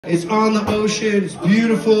It's on the ocean. It's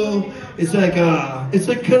beautiful. It's like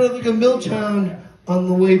kind of like a mill town on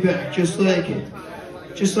the way back, just like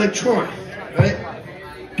Troy, right?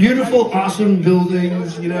 Beautiful, awesome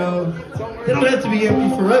buildings. You know, they don't have to be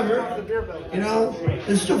empty forever. You know,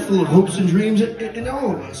 they're still full of hopes and dreams in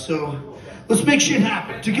all of us. So let's make shit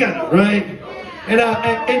happen together, right?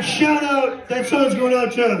 And shout out, that song's going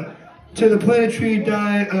out to the Planet Tree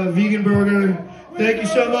Diet Vegan Burger. Thank you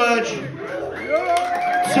so much.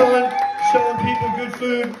 Showing people good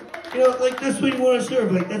food. You know, like that's what you want to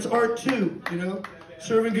serve. Like that's art too, you know?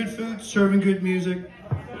 Serving good food, serving good music,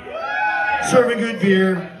 serving good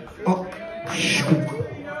beer. Oh,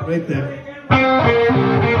 right there.